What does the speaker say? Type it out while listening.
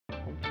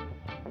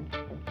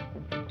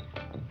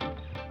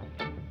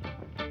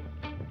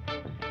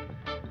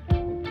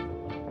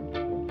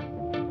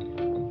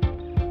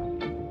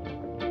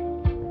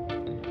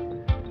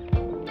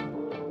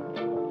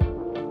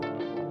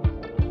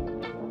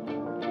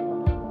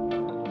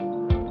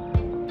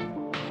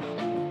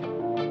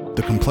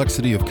The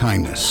Complexity of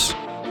Kindness,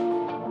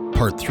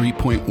 Part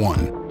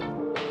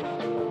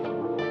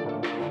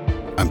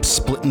 3.1. I'm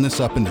splitting this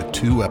up into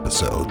 2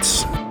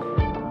 episodes.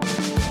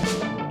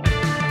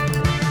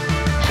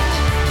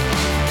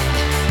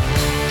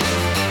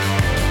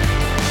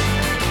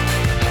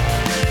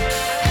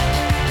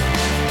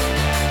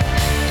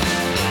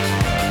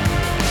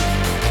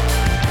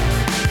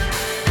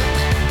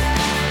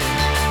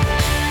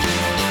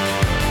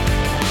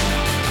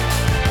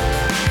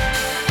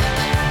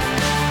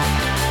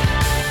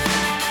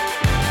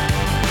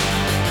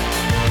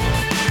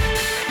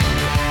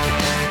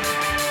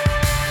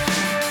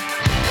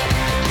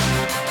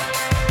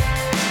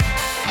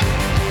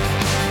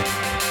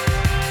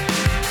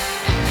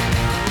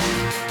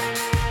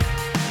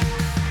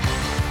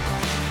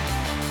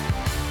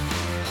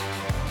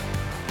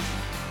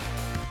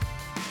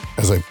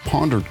 As I've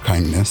pondered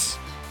kindness,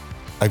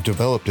 I've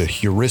developed a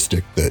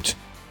heuristic that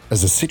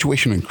as a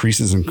situation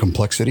increases in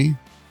complexity,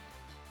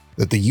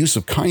 that the use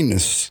of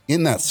kindness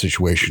in that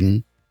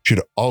situation should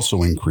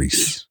also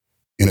increase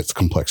in its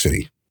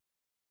complexity,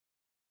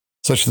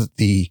 such that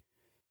the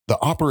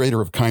operator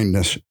of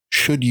kindness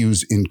should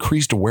use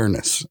increased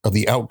awareness of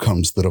the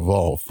outcomes that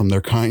evolve from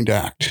their kind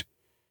act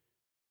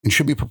and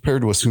should be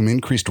prepared to assume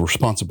increased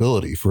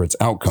responsibility for its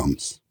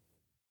outcomes,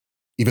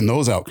 even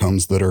those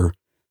outcomes that are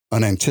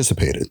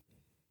unanticipated.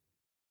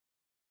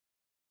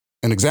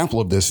 An example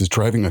of this is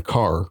driving a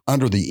car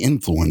under the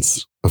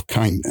influence of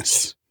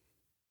kindness.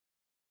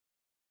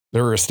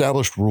 There are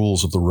established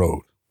rules of the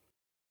road.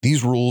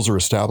 These rules are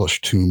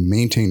established to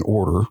maintain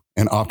order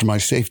and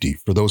optimize safety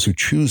for those who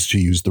choose to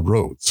use the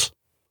roads.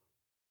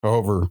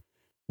 However,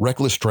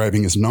 reckless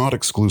driving is not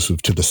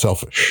exclusive to the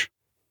selfish.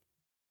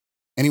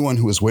 Anyone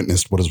who has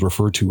witnessed what is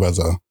referred to as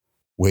a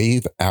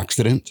wave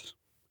accident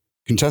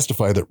can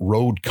testify that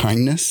road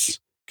kindness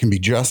can be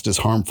just as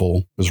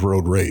harmful as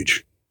road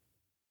rage.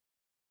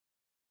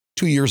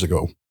 2 years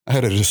ago, I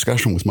had a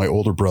discussion with my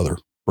older brother,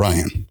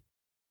 Brian.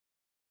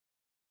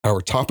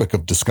 Our topic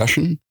of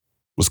discussion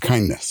was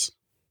kindness.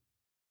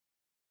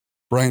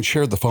 Brian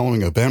shared the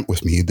following event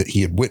with me that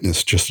he had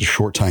witnessed just a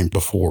short time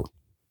before.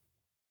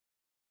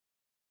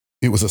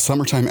 It was a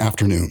summertime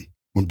afternoon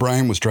when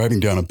Brian was driving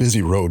down a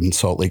busy road in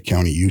Salt Lake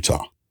County,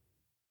 Utah.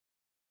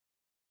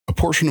 A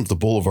portion of the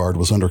boulevard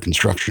was under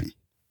construction.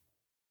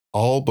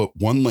 All but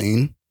one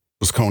lane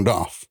was coned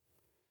off,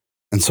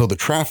 and so the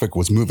traffic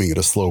was moving at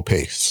a slow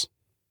pace.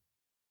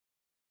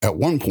 At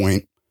one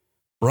point,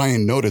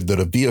 Brian noted that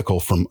a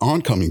vehicle from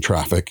oncoming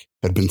traffic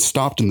had been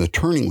stopped in the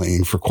turning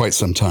lane for quite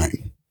some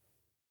time.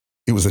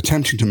 It was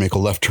attempting to make a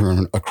left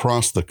turn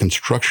across the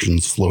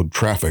construction-slowed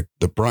traffic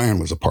that Brian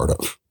was a part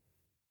of.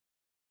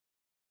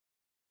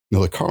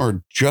 Now, the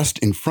car just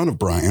in front of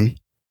Brian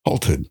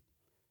halted,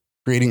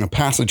 creating a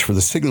passage for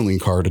the signaling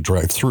car to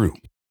drive through.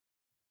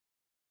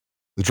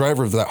 The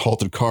driver of that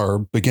halted car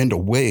began to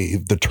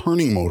wave the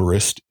turning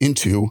motorist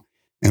into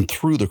and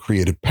through the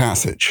created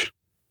passage.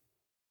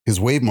 His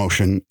wave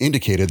motion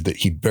indicated that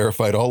he'd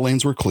verified all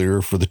lanes were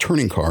clear for the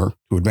turning car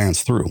to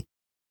advance through.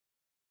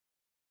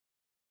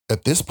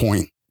 At this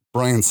point,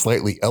 Brian's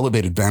slightly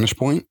elevated vantage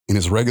point in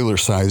his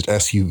regular-sized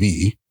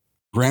SUV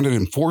granted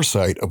him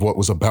foresight of what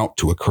was about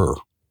to occur.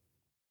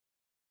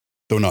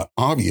 Though not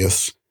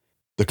obvious,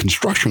 the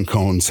construction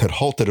cones had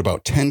halted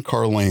about 10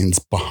 car lanes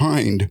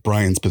behind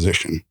Brian's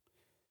position,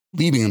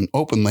 leaving an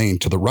open lane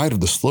to the right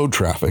of the slowed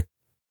traffic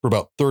for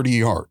about 30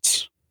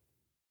 yards.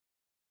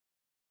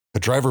 A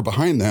driver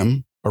behind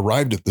them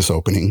arrived at this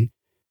opening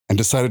and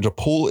decided to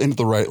pull into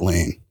the right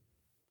lane.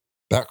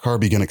 That car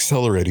began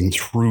accelerating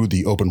through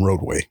the open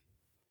roadway.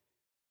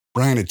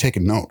 Brian had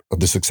taken note of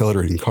this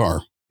accelerating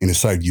car in his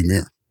side view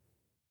mirror.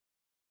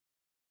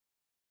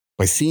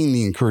 By seeing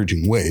the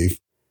encouraging wave,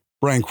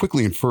 Brian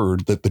quickly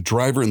inferred that the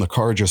driver in the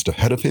car just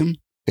ahead of him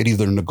had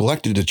either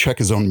neglected to check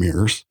his own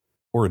mirrors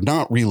or had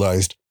not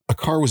realized a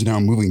car was now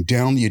moving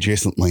down the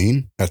adjacent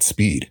lane at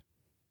speed.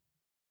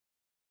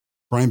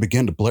 Brian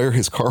began to blare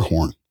his car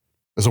horn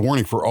as a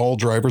warning for all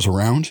drivers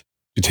around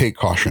to take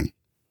caution.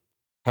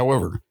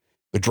 However,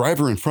 the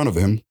driver in front of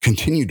him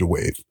continued to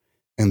wave,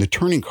 and the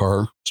turning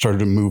car started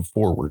to move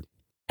forward,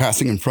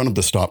 passing in front of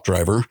the stopped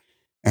driver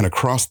and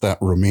across that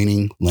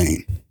remaining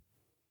lane.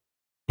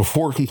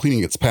 Before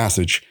completing its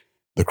passage,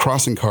 the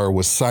crossing car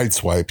was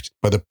sideswiped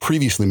by the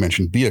previously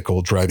mentioned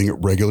vehicle driving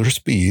at regular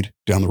speed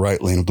down the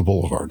right lane of the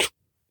boulevard.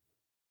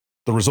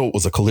 The result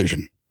was a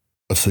collision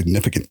of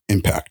significant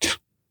impact.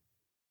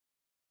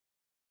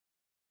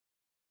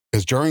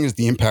 As jarring as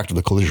the impact of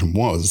the collision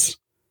was,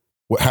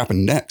 what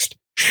happened next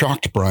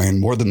shocked Brian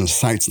more than the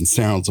sights and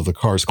sounds of the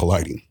cars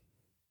colliding.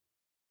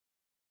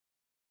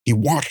 He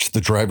watched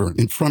the driver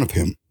in front of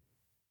him,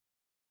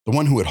 the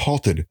one who had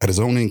halted at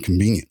his own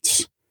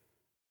inconvenience,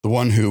 the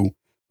one who,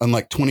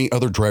 unlike 20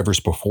 other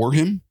drivers before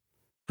him,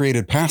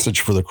 created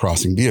passage for the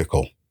crossing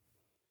vehicle.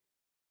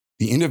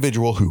 The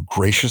individual who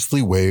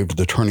graciously waved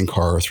the turning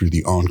car through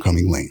the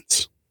oncoming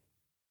lanes.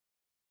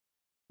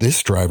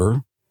 This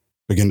driver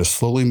began to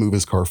slowly move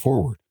his car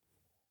forward.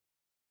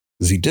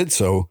 As he did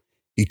so,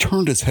 he he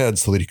turned his head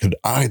so that he could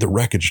eye the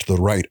wreckage to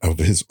the right of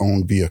his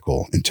own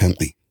vehicle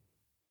intently.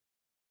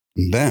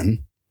 And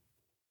then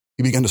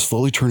he began to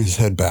slowly turn his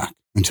head back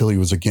until he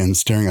was again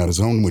staring at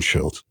his own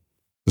windshield,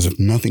 as if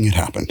nothing had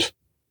happened.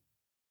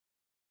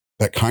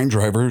 That kind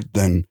driver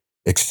then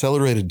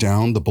accelerated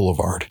down the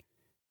boulevard,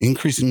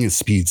 increasing his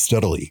speed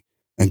steadily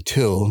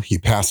until he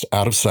passed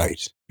out of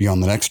sight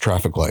beyond the next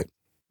traffic light,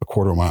 a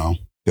quarter mile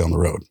down the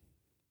road.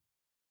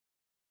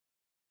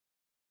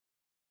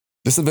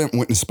 This event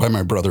witnessed by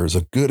my brother is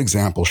a good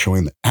example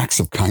showing that acts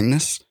of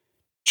kindness,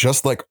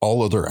 just like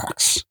all other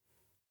acts,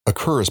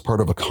 occur as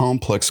part of a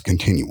complex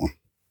continuum.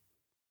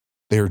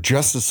 They are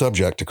just as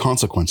subject to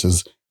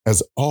consequences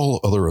as all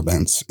other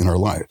events in our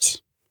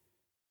lives.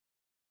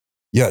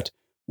 Yet,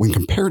 when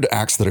compared to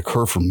acts that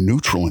occur from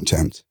neutral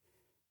intent,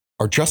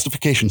 our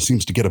justification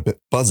seems to get a bit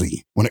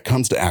fuzzy when it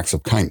comes to acts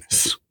of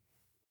kindness.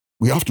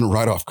 We often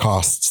write off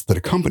costs that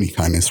accompany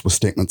kindness with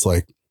statements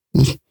like,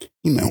 "You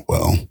meant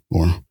well,"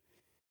 or,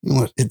 "You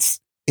know what, it's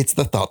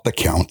the thought that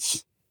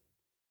counts."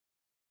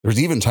 There's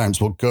even times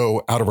we'll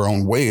go out of our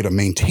own way to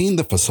maintain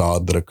the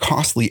facade that a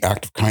costly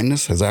act of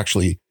kindness has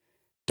actually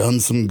done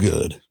some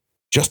good,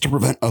 just to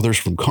prevent others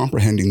from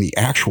comprehending the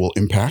actual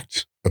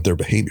impact of their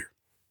behavior.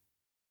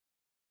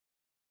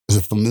 As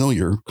a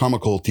familiar,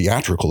 comical,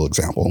 theatrical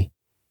example,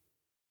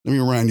 let me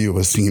remind you of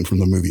a scene from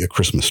the movie A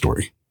Christmas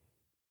Story.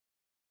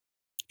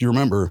 If you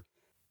remember,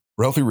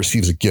 Ralphie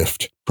receives a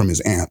gift from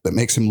his aunt that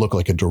makes him look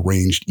like a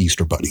deranged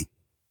Easter bunny.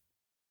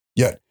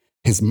 Yet,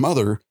 his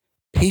mother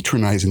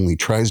patronizingly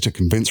tries to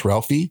convince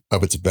Ralphie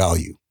of its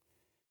value,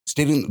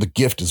 stating that the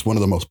gift is one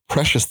of the most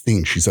precious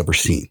things she's ever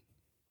seen.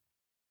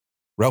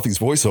 Ralphie's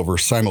voiceover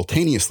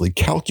simultaneously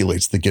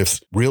calculates the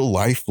gift's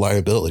real-life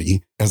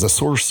liability as a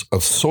source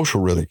of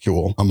social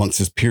ridicule amongst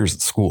his peers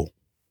at school.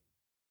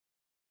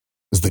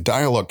 As the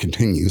dialogue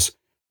continues,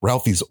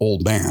 Ralphie's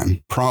old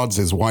man prods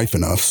his wife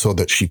enough so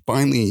that she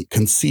finally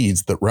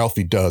concedes that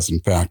Ralphie does, in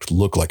fact,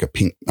 look like a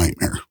pink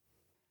nightmare.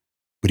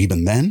 But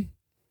even then,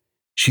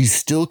 she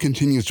still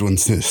continues to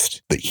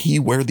insist that he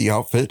wear the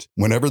outfit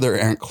whenever their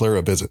Aunt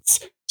Clara visits,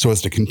 so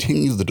as to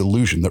continue the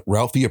delusion that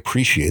Ralphie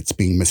appreciates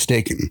being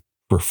mistaken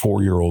for a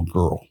 4-year-old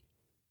girl.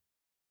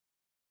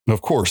 Now,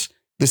 of course,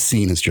 this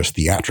scene is just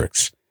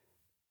theatrics,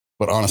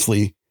 but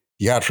honestly,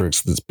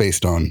 theatrics that's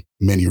based on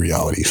many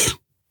realities.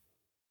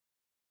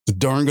 It's a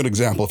darn good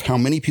example of how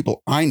many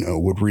people I know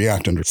would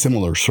react under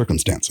similar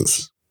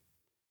circumstances.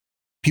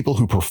 People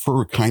who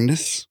prefer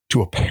kindness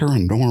to a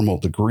paranormal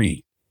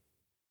degree.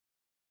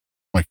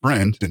 My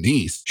friend,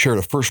 Denise, shared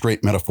a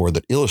first-rate metaphor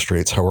that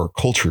illustrates how our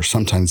culture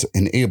sometimes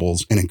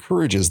enables and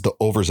encourages the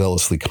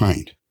overzealously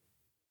kind.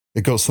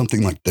 It goes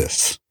something like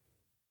this.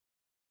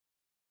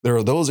 There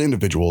are those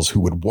individuals who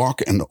would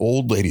walk an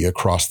old lady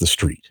across the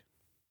street,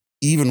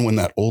 even when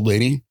that old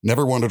lady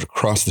never wanted to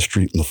cross the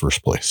street in the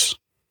first place.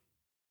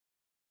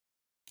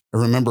 I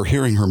remember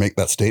hearing her make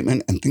that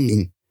statement and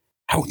thinking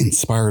how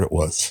inspired it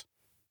was.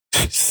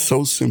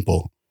 So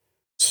simple,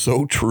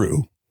 so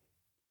true.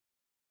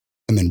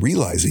 And then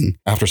realizing,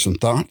 after some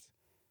thought,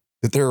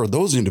 that there are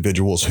those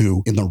individuals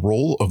who, in the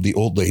role of the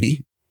old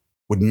lady,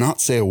 would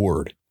not say a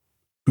word,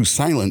 whose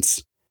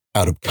silence,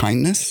 out of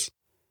kindness,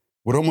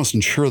 would almost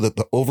ensure that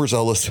the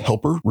overzealous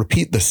helper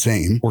repeat the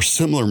same or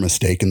similar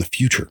mistake in the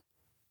future.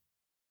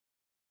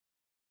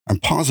 I'm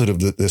positive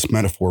that this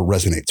metaphor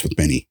resonates with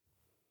many,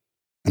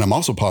 and I'm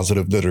also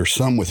positive that there are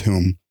some with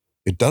whom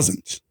it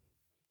doesn't.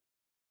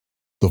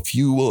 Though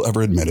few will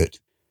ever admit it,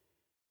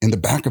 in the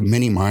back of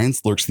many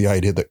minds lurks the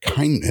idea that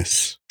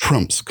kindness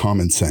trumps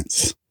common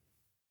sense.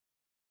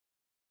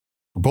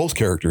 For both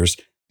characters,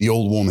 the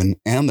old woman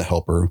and the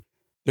helper,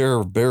 there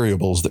are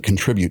variables that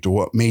contribute to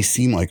what may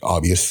seem like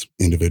obvious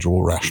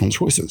individual rational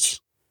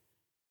choices.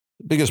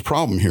 The biggest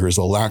problem here is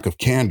a lack of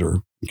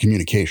candor and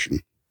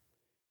communication.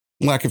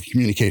 Lack of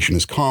communication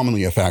is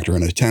commonly a factor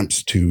in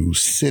attempts to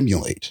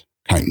simulate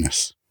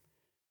kindness.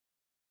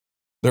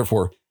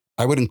 Therefore,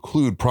 I would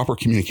include proper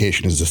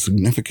communication as a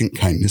significant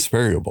kindness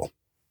variable.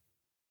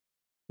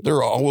 There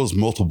are always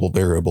multiple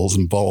variables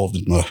involved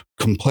in the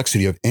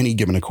complexity of any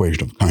given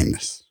equation of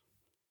kindness.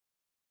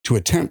 To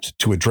attempt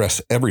to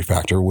address every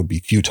factor would be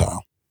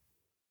futile.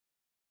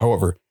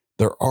 However,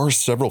 there are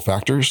several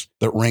factors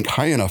that rank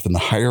high enough in the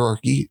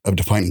hierarchy of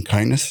defining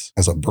kindness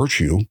as a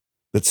virtue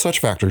that such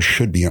factors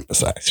should be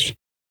emphasized.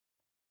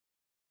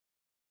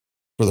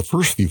 For the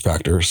first few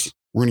factors,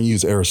 we're going to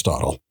use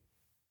Aristotle.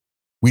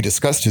 We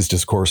discussed his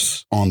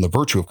discourse on the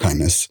virtue of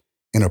kindness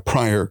in a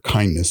prior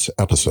kindness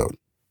episode.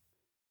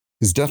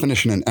 His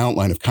definition and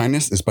outline of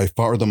kindness is by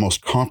far the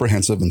most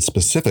comprehensive and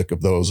specific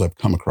of those I've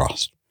come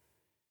across.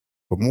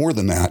 But more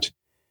than that,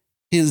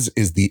 his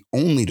is the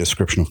only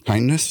description of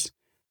kindness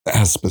that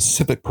has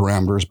specific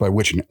parameters by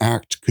which an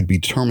act could be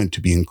determined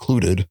to be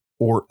included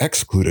or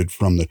excluded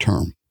from the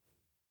term.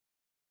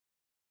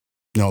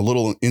 Now, a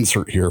little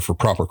insert here for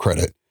proper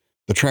credit.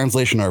 The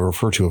translation I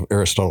refer to of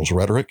Aristotle's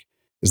rhetoric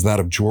is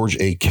that of George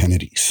A.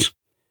 Kennedy's.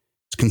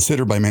 It's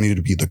considered by many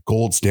to be the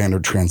gold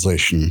standard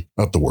translation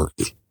of the work.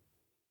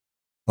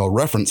 I'll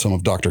reference some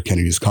of Dr.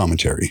 Kennedy's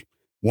commentary,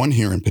 one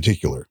here in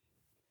particular.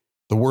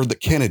 The word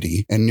that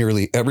Kennedy and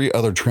nearly every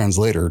other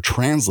translator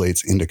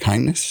translates into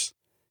kindness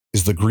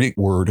is the Greek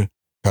word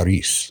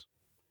charis.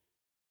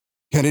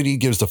 Kennedy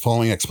gives the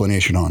following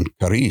explanation on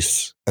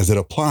charis as it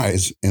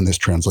applies in this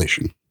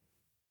translation.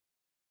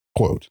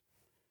 Quote,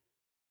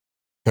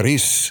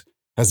 charis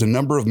has a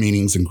number of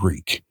meanings in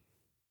Greek: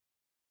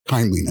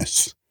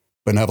 kindliness,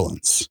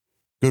 benevolence,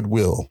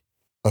 goodwill,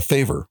 a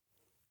favor,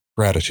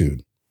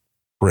 gratitude,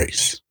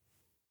 grace.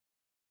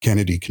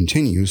 Kennedy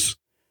continues,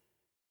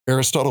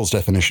 Aristotle's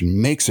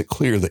definition makes it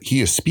clear that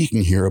he is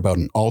speaking here about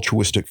an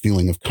altruistic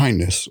feeling of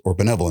kindness or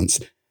benevolence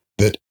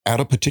that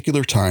at a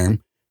particular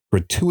time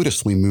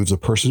gratuitously moves a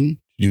person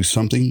to do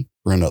something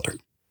for another.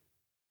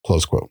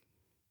 Close quote.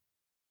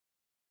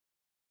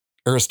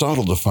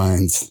 Aristotle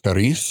defines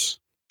charis,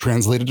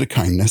 translated to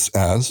kindness,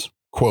 as,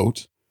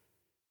 quote,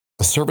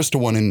 a service to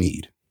one in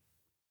need,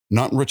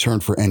 not in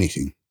return for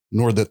anything,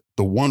 nor that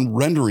the one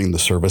rendering the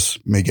service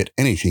may get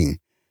anything,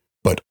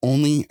 but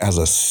only as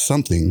a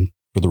something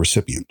for the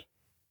recipient.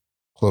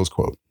 Close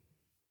quote.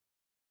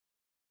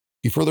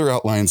 He further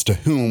outlines to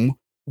whom,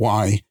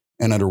 why,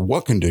 and under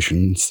what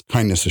conditions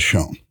kindness is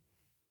shown.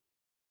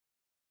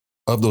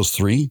 Of those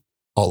three,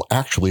 I'll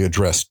actually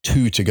address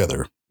two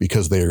together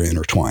because they are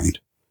intertwined.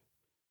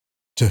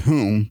 To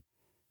whom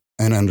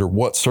and under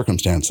what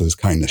circumstances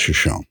kindness is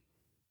shown.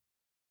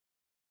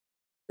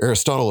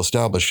 Aristotle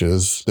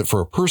establishes that for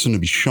a person to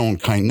be shown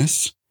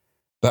kindness,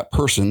 that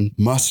person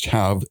must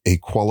have a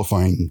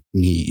qualifying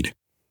need.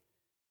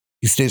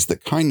 He states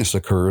that kindness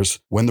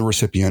occurs when the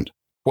recipient,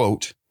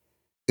 quote,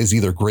 is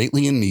either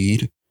greatly in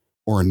need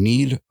or in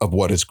need of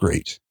what is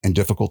great and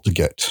difficult to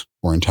get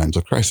or in times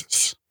of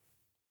crisis.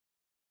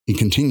 He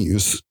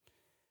continues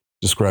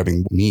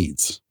describing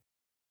needs.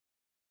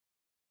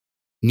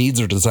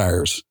 Needs are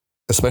desires,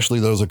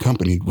 especially those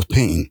accompanied with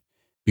pain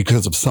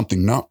because of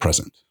something not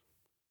present.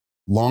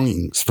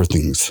 Longings for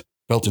things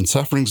felt in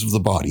sufferings of the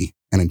body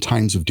and in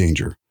times of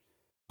danger.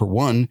 For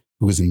one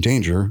who is in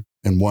danger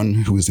and one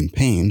who is in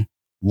pain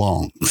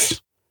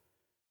longs.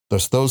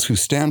 Thus, those who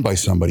stand by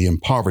somebody in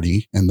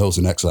poverty and those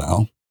in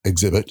exile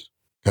exhibit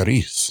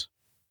charis,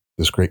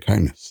 this great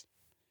kindness,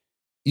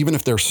 even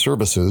if their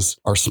services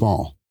are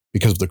small,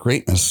 because of the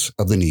greatness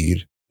of the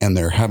need and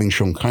their having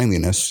shown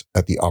kindliness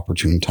at the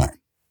opportune time.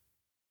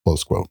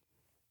 Close quote.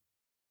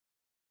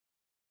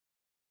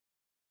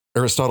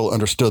 Aristotle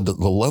understood that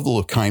the level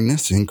of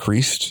kindness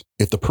increased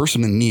if the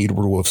person in need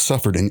were to have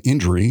suffered an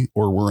injury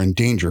or were in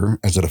danger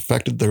as it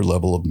affected their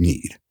level of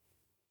need.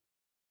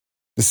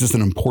 This is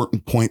an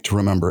important point to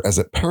remember as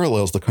it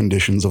parallels the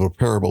conditions of a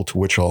parable to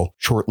which I'll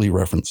shortly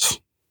reference.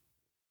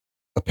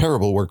 A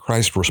parable where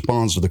Christ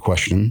responds to the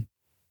question,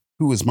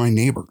 who is my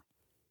neighbor?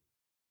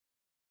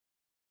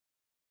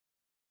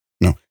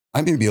 Now,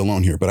 I may be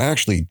alone here, but I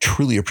actually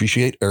truly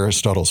appreciate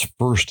Aristotle's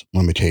first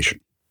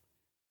limitation.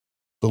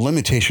 The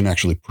limitation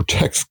actually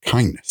protects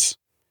kindness.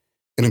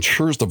 It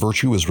ensures the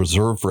virtue is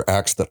reserved for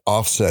acts that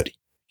offset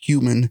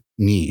human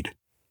need.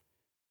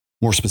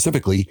 More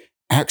specifically,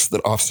 acts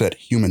that offset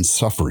human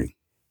suffering.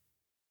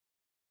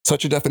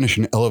 Such a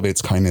definition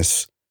elevates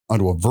kindness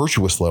onto a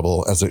virtuous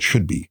level as it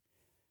should be,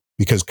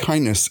 because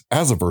kindness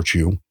as a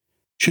virtue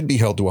should be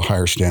held to a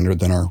higher standard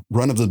than our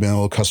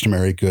run-of-the-mill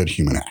customary good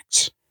human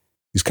acts.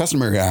 These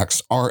customary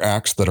acts are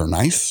acts that are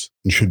nice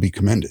and should be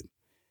commended.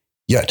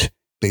 Yet,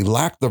 they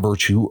lack the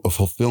virtue of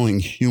fulfilling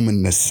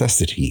human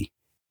necessity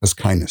as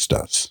kindness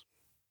does.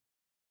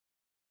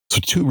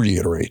 So to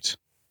reiterate,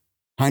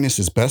 kindness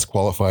is best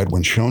qualified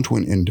when shown to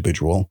an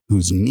individual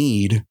whose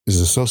need is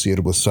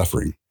associated with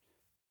suffering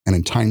and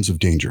in times of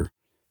danger.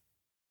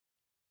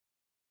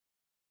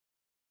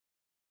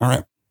 All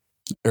right,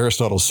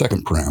 Aristotle's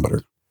second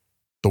parameter,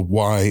 the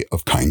why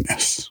of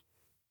kindness.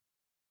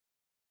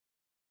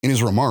 In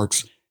his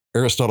remarks,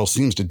 Aristotle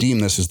seems to deem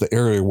this as the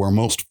area where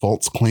most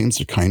false claims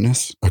to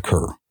kindness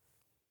occur.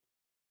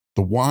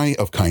 The why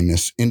of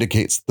kindness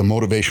indicates the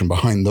motivation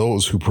behind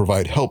those who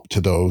provide help to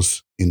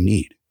those in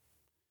need.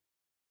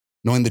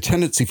 Knowing the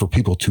tendency for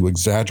people to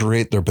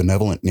exaggerate their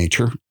benevolent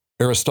nature,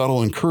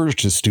 Aristotle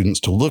encouraged his students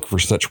to look for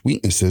such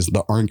weaknesses in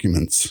the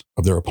arguments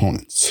of their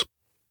opponents.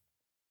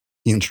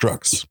 He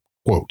instructs,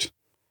 quote,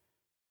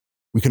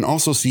 we can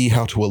also see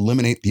how to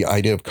eliminate the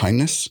idea of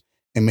kindness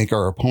and make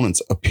our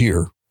opponents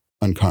appear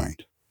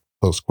unkind.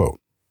 Close quote.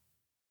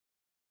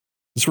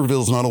 This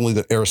reveals not only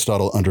that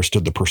Aristotle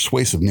understood the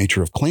persuasive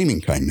nature of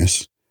claiming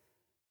kindness,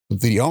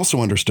 but that he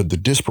also understood the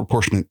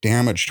disproportionate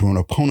damage to an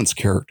opponent's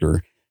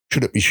character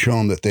should it be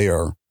shown that they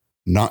are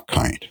not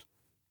kind.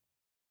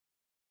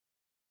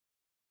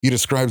 He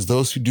describes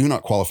those who do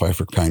not qualify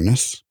for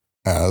kindness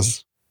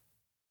as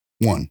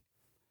 1.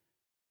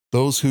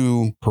 Those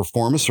who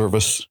perform a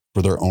service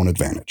for their own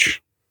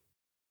advantage.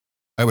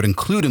 I would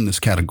include in this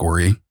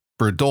category,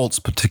 for adults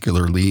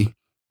particularly,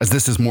 as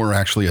this is more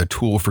actually a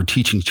tool for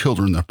teaching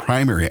children the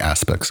primary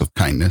aspects of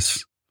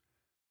kindness.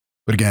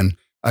 But again,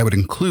 I would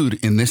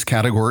include in this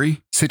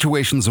category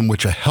situations in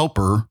which a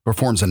helper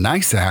performs a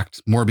nice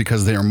act more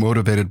because they are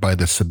motivated by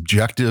the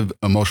subjective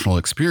emotional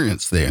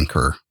experience they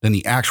incur than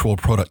the actual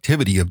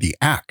productivity of the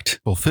act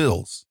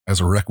fulfills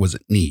as a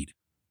requisite need.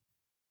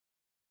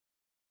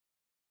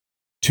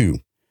 2,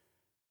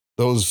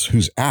 those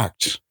whose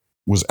act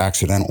was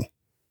accidental.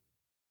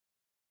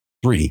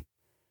 3,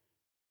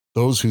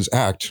 those whose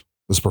act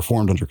was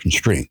performed under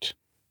constraint,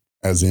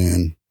 as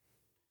in,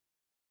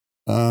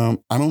 I'm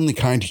only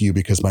kind to you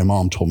because my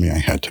mom told me I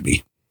had to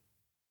be.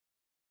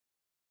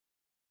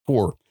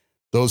 4,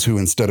 those who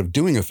instead of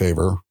doing a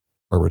favor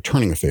are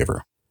returning a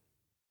favor.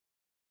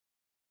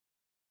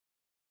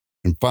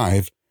 And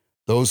 5,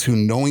 those who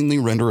knowingly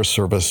render a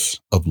service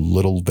of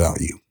little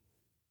value.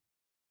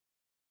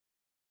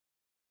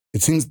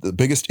 It seems the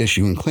biggest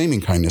issue in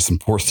claiming kindness in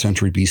 4th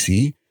century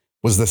BC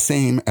was the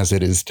same as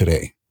it is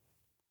today.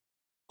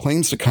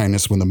 Claims to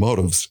kindness when the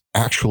motives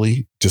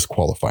actually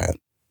disqualify it.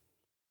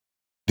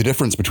 The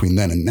difference between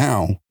then and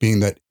now being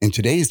that in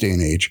today's day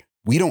and age,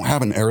 we don't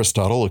have an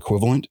Aristotle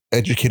equivalent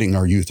educating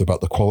our youth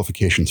about the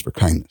qualifications for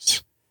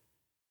kindness.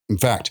 In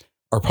fact,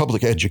 our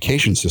public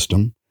education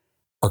system,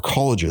 our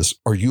colleges,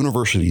 our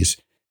universities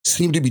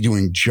seem to be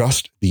doing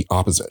just the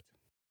opposite.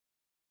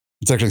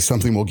 It's actually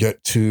something we'll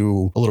get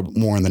to a little bit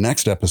more in the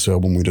next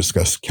episode when we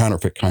discuss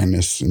counterfeit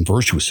kindness and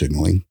virtue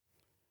signaling.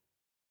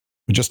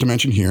 But just to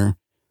mention here,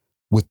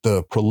 with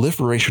the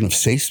proliferation of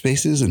safe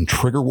spaces and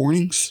trigger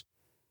warnings,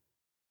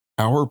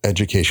 our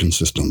education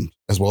system,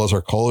 as well as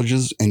our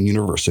colleges and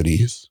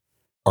universities,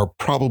 are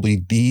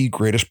probably the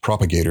greatest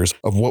propagators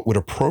of what would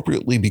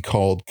appropriately be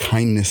called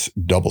kindness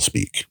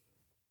doublespeak.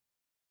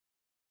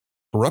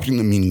 Corrupting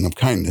the meaning of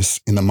kindness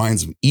in the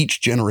minds of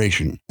each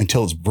generation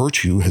until its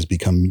virtue has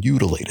become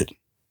mutilated,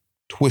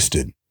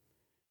 twisted,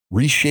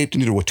 reshaped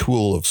into a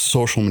tool of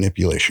social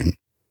manipulation,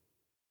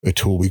 a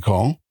tool we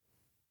call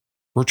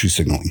virtue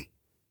signaling.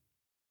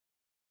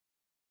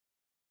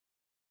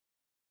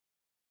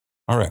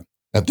 All right,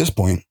 at this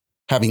point,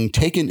 having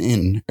taken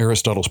in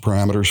Aristotle's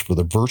parameters for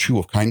the virtue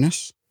of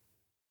kindness,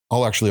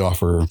 I'll actually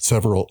offer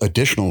several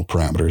additional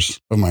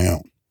parameters of my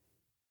own.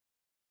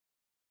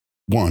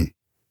 1,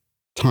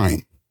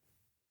 time.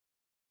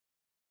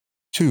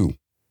 2,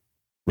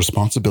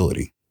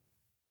 responsibility.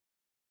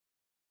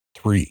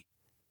 3,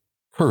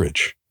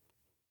 courage.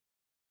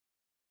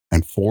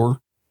 And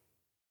 4,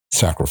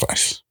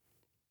 sacrifice.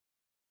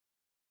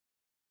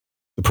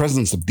 The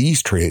presence of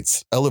these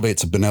traits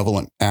elevates a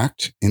benevolent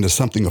act into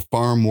something of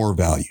far more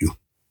value.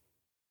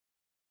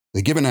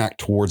 They give an act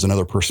towards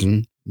another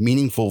person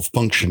meaningful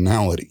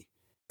functionality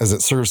as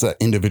it serves that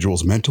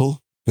individual's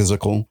mental,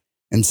 physical,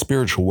 and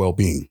spiritual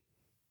well-being.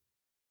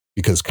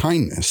 Because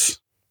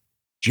kindness,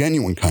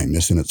 genuine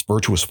kindness in its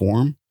virtuous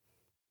form,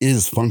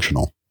 is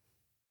functional.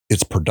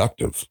 It's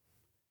productive.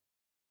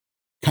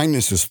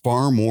 Kindness is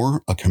far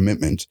more a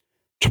commitment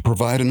to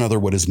provide another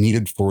what is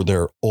needed for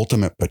their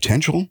ultimate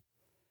potential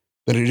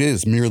than it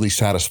is merely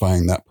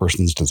satisfying that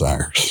person's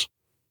desires.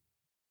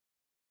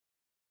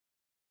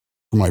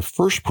 For my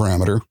first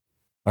parameter,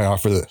 I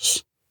offer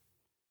this.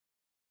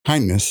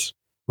 Kindness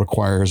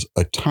requires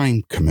a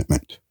time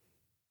commitment.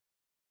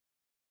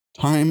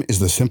 Time is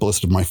the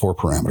simplest of my 4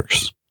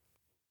 parameters.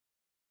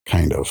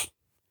 Kind of.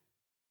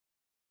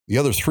 The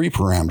other 3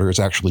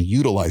 parameters actually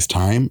utilize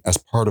time as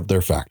part of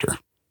their factor.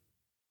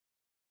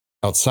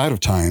 Outside of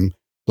time,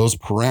 those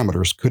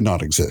parameters could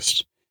not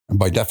exist. And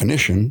by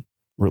definition,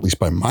 or at least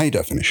by my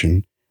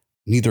definition,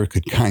 neither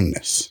could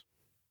kindness.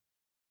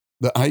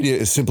 The idea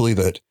is simply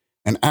that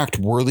an act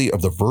worthy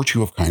of the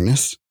virtue of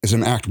kindness is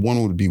an act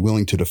one would be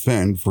willing to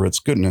defend for its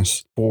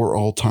goodness for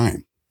all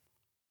time.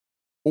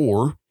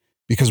 Or,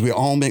 because we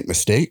all make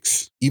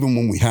mistakes, even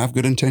when we have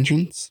good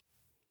intentions,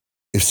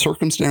 if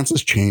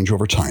circumstances change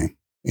over time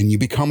and you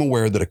become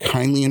aware that a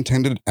kindly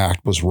intended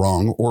act was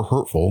wrong or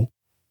hurtful,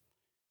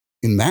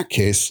 in that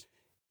case,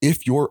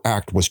 if your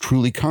act was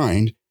truly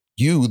kind,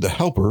 you, the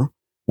helper,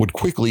 would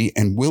quickly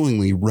and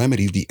willingly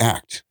remedy the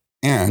act,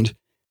 and,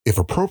 if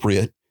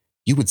appropriate,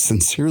 you would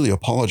sincerely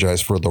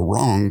apologize for the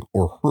wrong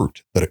or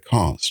hurt that it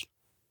caused.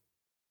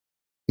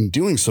 In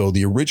doing so,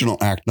 the original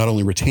act not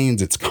only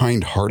retains its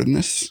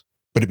kind-heartedness,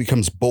 but it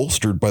becomes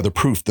bolstered by the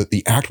proof that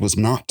the act was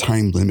not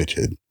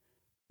time-limited,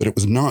 that it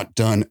was not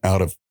done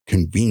out of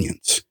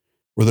convenience,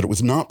 or that it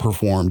was not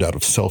performed out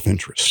of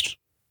self-interest.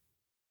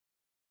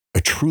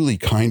 A truly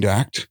kind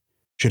act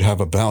should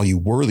have a value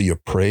worthy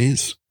of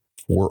praise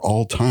for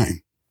all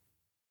time.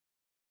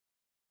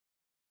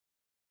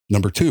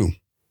 Number 2,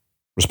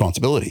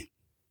 responsibility.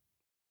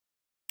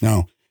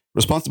 Now,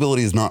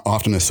 responsibility is not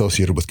often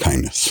associated with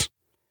kindness,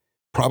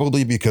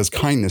 probably because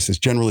kindness is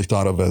generally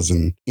thought of as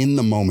an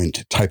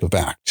in-the-moment type of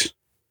act.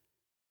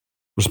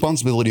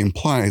 Responsibility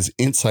implies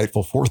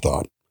insightful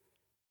forethought,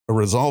 a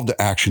resolve to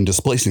action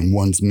displacing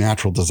one's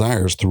natural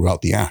desires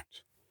throughout the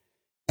act,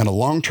 and a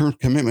long-term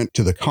commitment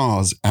to the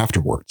cause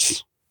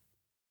afterwards.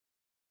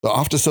 The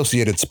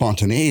oft-associated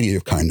spontaneity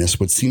of kindness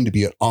would seem to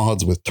be at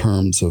odds with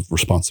terms of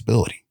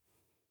responsibility.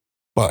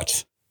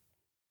 But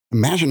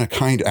imagine a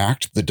kind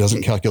act that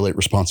doesn't calculate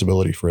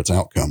responsibility for its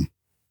outcome,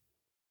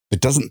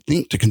 that doesn't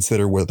think to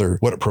consider whether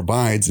what it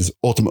provides is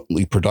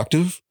ultimately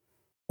productive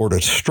or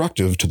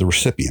destructive to the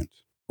recipient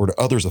or to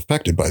others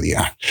affected by the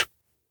act.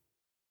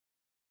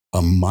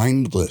 A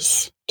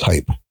mindless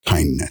type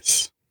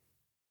kindness.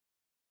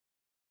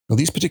 Now,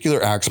 these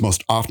particular acts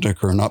most often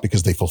occur not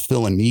because they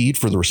fulfill a need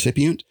for the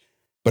recipient,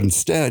 but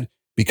instead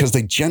because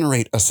they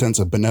generate a sense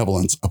of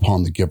benevolence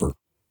upon the giver.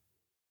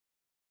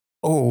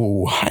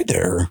 Oh, hi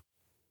there.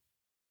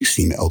 You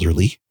seem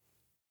elderly.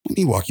 Let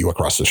me walk you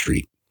across the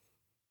street.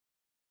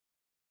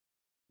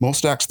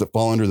 Most acts that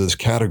fall under this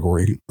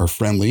category are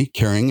friendly,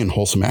 caring, and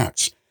wholesome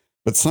acts,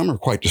 but some are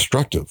quite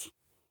destructive,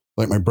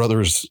 like my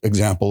brother's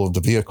example of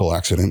the vehicle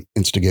accident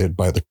instigated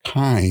by the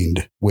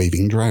kind,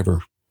 waving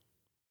driver.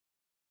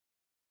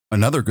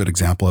 Another good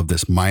example of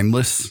this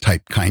mindless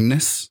type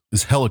kindness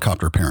is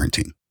helicopter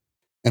parenting,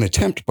 an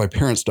attempt by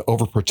parents to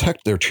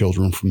overprotect their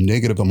children from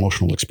negative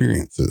emotional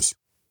experiences,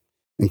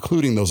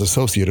 including those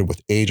associated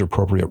with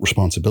age-appropriate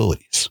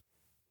responsibilities.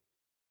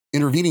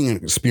 Intervening in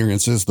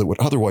experiences that would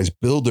otherwise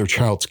build their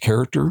child's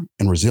character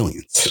and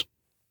resilience.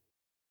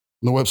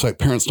 On the website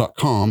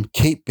parents.com,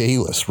 Kate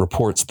Bayless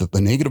reports that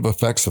the negative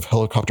effects of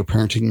helicopter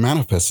parenting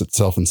manifests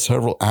itself in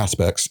several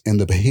aspects in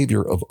the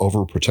behavior of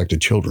overprotected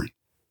children.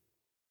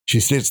 She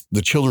states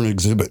the children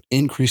exhibit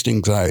increased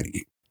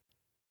anxiety,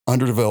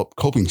 underdeveloped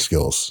coping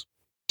skills,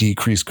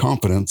 decreased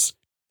confidence,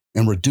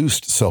 and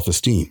reduced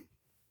self-esteem.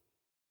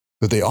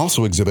 That they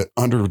also exhibit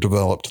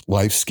underdeveloped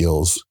life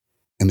skills,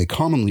 and they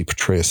commonly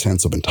portray a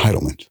sense of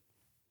entitlement.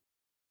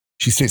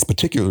 She states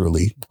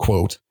particularly,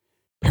 quote,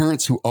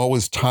 parents who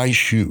always tie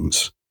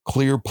shoes,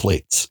 clear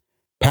plates,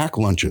 pack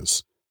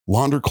lunches,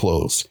 launder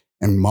clothes,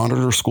 and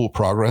monitor school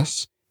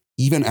progress,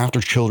 even after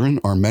children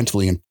are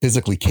mentally and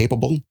physically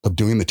capable of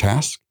doing the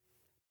task,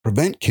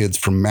 prevent kids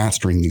from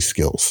mastering these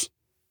skills.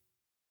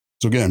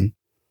 So again,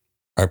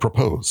 I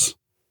propose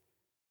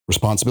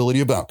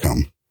responsibility of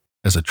outcome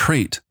as a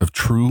trait of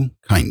true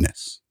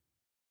kindness.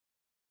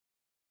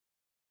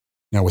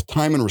 Now, with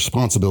time and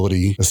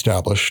responsibility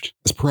established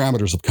as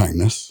parameters of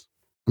kindness,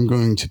 I'm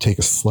going to take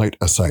a slight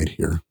aside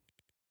here,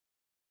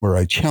 where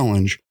I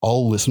challenge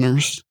all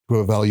listeners to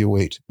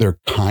evaluate their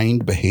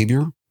kind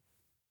behavior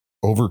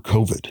over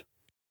COVID.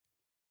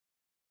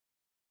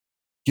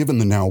 Given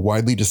the now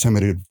widely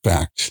disseminated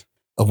fact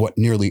of what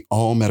nearly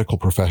all medical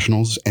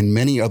professionals and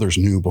many others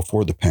knew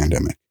before the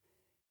pandemic,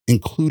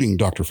 including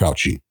Dr.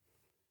 Fauci,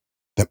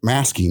 that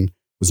masking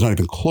was not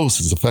even close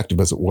as effective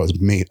as it was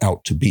made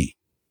out to be.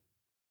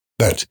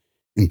 That,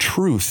 in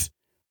truth,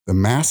 the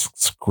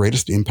mask's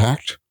greatest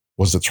impact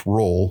was its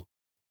role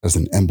as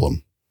an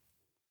emblem,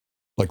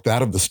 like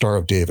that of the Star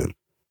of David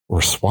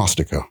or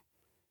swastika.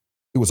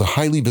 It was a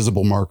highly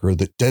visible marker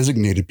that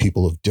designated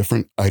people of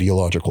different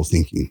ideological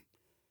thinking,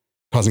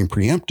 causing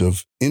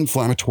preemptive,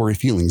 inflammatory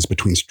feelings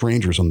between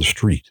strangers on the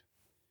street.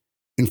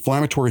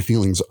 Inflammatory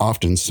feelings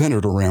often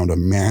centered around a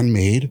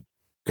man-made,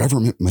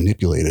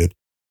 government-manipulated,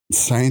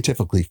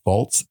 scientifically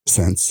false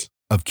sense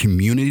of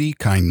community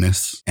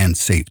kindness and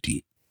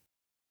safety.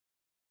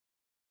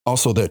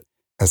 Also that,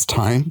 as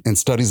time and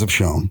studies have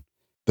shown,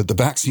 that the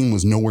vaccine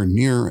was nowhere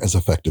near as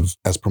effective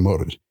as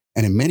promoted,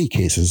 and in many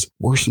cases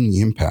worsened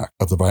the impact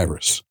of the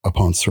virus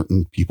upon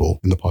certain people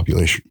in the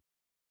population.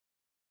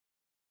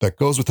 That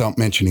goes without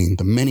mentioning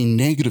the many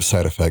negative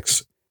side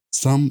effects,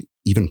 some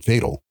even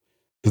fatal,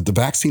 that the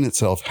vaccine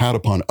itself had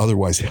upon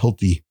otherwise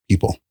healthy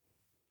people.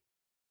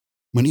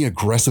 Many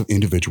aggressive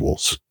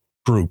individuals,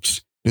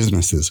 groups,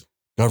 businesses,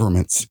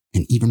 governments,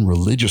 and even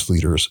religious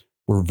leaders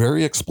were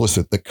very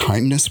explicit that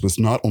kindness was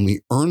not only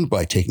earned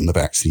by taking the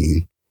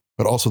vaccine,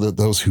 but also that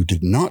those who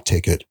did not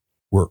take it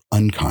were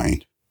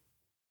unkind,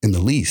 in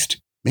the least,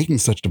 making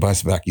such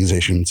divisive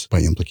accusations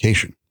by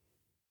implication.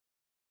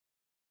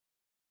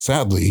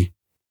 Sadly,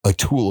 a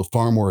tool of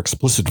far more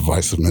explicit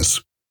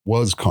divisiveness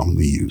was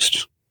commonly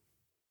used.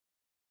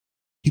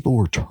 People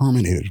were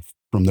terminated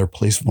from their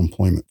place of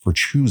employment for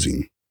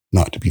choosing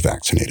not to be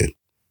vaccinated.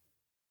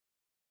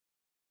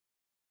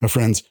 Now,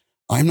 friends,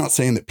 I'm not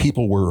saying that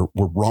people were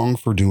wrong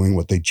for doing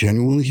what they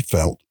genuinely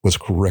felt was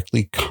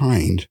correctly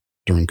kind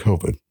during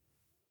COVID.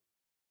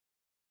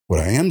 What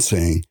I am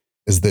saying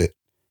is that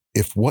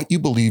if what you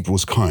believed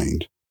was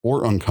kind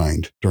or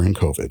unkind during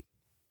COVID,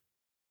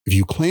 if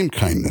you claimed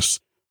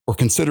kindness or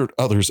considered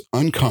others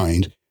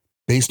unkind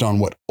based on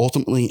what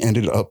ultimately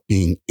ended up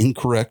being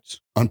incorrect,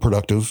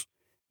 unproductive,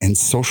 and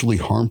socially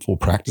harmful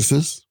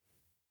practices,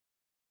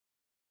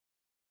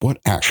 what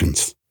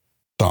actions,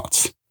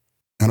 thoughts,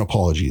 and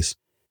apologies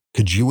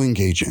could you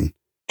engage in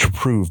to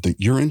prove that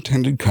your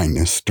intended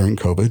kindness during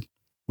COVID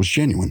was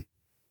genuine?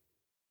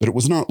 That it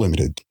was not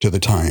limited to the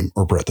time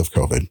or breadth of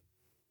COVID?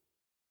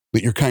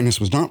 That your kindness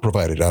was not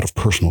provided out of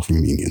personal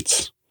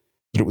convenience?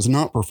 That it was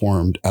not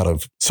performed out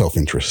of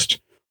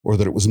self-interest? Or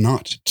that it was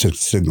not to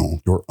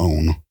signal your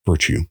own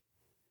virtue?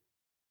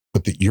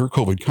 But that your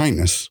COVID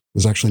kindness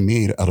was actually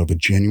made out of a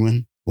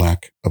genuine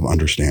lack of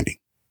understanding?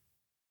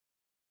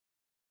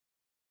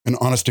 And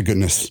honest to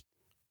goodness,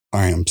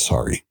 I am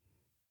sorry.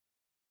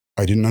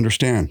 I didn't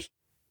understand.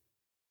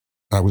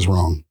 I was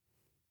wrong.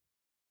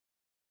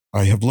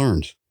 I have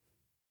learned.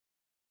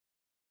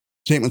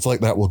 Statements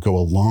like that will go a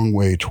long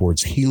way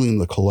towards healing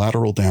the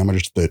collateral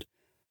damage that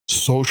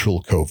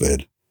social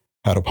COVID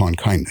had upon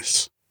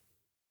kindness,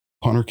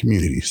 upon our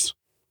communities,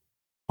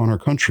 upon our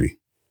country,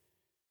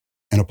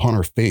 and upon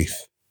our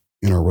faith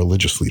in our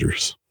religious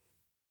leaders.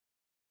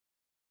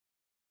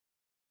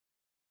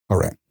 All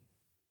right.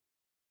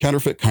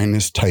 Counterfeit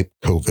kindness type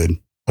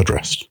COVID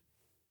addressed.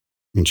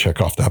 And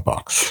check off that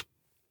box.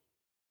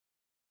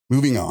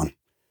 Moving on.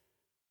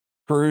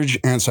 Courage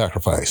and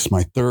sacrifice,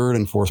 my third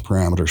and fourth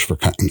parameters for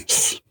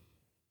kindness.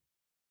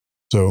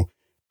 So,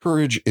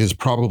 courage is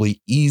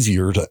probably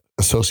easier to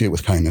associate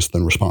with kindness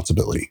than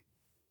responsibility.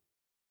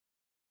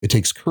 It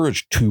takes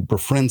courage to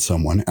befriend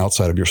someone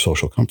outside of your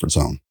social comfort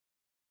zone.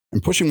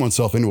 And pushing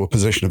oneself into a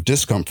position of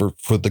discomfort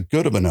for the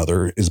good of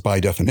another is, by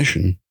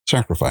definition,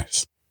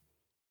 sacrifice.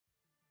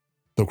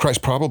 Though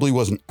Christ probably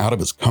wasn't out of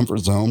his comfort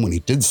zone when he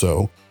did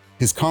so,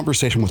 his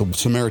conversation with a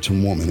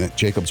Samaritan woman at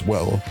Jacob's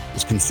well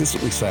is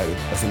consistently cited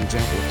as an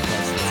example of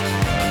Christ's